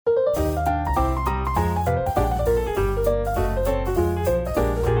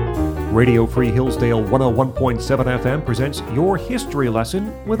Radio Free Hillsdale 101.7 FM presents your history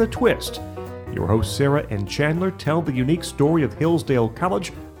lesson with a twist. Your hosts Sarah and Chandler tell the unique story of Hillsdale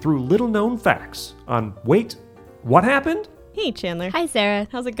College through little-known facts on Wait, What Happened? Hey, Chandler. Hi, Sarah.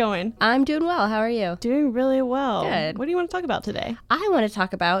 How's it going? I'm doing well. How are you? Doing really well. Good. What do you want to talk about today? I want to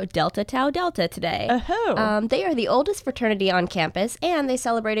talk about Delta Tau Delta today. Oh. They are the oldest fraternity on campus, and they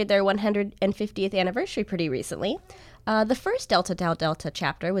celebrated their 150th anniversary pretty recently. The first Delta Tau Delta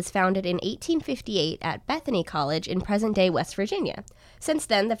chapter was founded in 1858 at Bethany College in present-day West Virginia. Since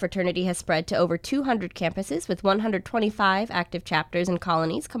then, the fraternity has spread to over 200 campuses with 125 active chapters and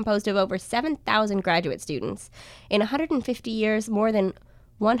colonies composed of over 7,000 graduate students. In 150 years, more than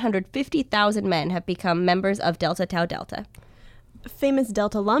 150,000 men have become members of Delta Tau Delta. Famous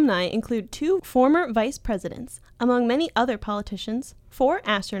Delta alumni include 2 former vice presidents, among many other politicians, 4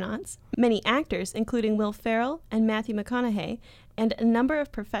 astronauts, many actors including Will Ferrell and Matthew McConaughey, and a number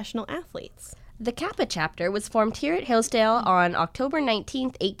of professional athletes. The Kappa chapter was formed here at Hillsdale on October 19,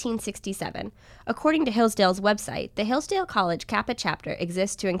 1867. According to Hillsdale's website, the Hillsdale College Kappa chapter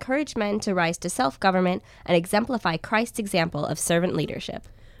exists to encourage men to rise to self-government and exemplify Christ's example of servant leadership.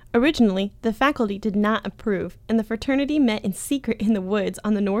 Originally, the faculty did not approve, and the fraternity met in secret in the woods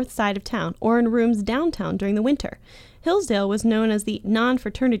on the north side of town or in rooms downtown during the winter. Hillsdale was known as the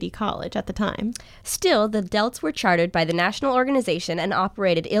non-fraternity college at the time. Still, the Delts were chartered by the national organization and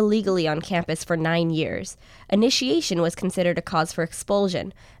operated illegally on campus for 9 years. Initiation was considered a cause for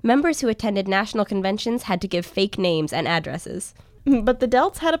expulsion. Members who attended national conventions had to give fake names and addresses. But the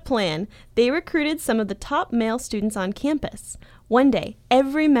Delts had a plan. They recruited some of the top male students on campus. One day,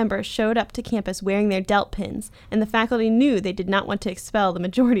 every member showed up to campus wearing their Delt pins, and the faculty knew they did not want to expel the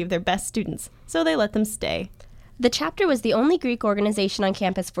majority of their best students, so they let them stay. The chapter was the only Greek organization on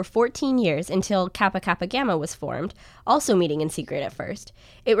campus for 14 years until Kappa Kappa Gamma was formed, also meeting in secret at first.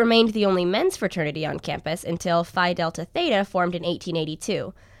 It remained the only men's fraternity on campus until Phi Delta Theta formed in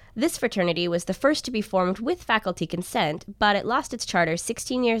 1882. This fraternity was the first to be formed with faculty consent, but it lost its charter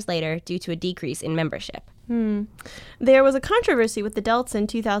 16 years later due to a decrease in membership. There was a controversy with the Delts in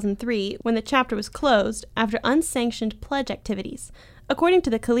 2003 when the chapter was closed after unsanctioned pledge activities. According to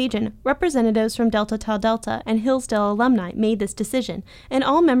the Collegian, representatives from Delta Tau Delta and Hillsdale alumni made this decision, and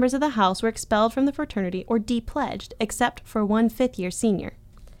all members of the House were expelled from the fraternity or de-pledged, except for one fifth-year senior.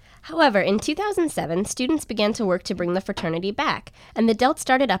 However, in 2007, students began to work to bring the fraternity back, and the Delts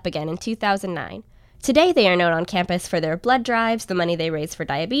started up again in 2009. Today, they are known on campus for their blood drives, the money they raise for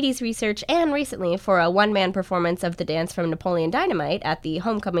diabetes research, and recently for a one-man performance of the dance from Napoleon Dynamite at the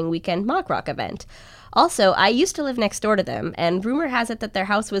Homecoming Weekend Mock Rock event. Also, I used to live next door to them, and rumor has it that their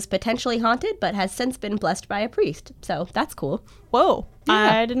house was potentially haunted, but has since been blessed by a priest. So that's cool. Whoa.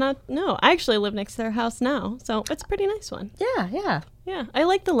 Yeah. I did not know. I actually live next to their house now, so it's a pretty nice one. Yeah. Yeah, I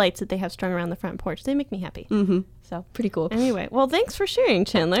like the lights that they have strung around the front porch. They make me happy. Mm-hmm. So Pretty cool. anyway, well, thanks for sharing,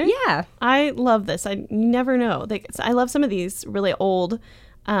 Chandler. Yeah. I love this. You never know. I love some of these really old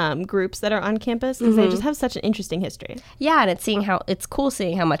groups that are on campus because they just have such an interesting history. Yeah, and it's cool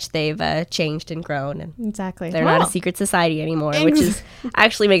seeing how much they've changed and grown, and Exactly. they're not a secret society anymore, which is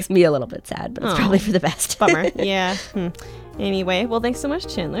actually makes me a little bit sad, but it's probably for the best. Bummer. Yeah. Anyway, well, thanks so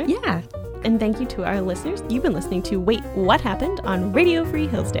much, Chandler. Yeah. And thank you to our listeners. You've been listening to Wait, What Happened on Radio Free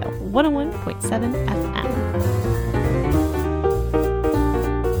Hillsdale 101.7 FM.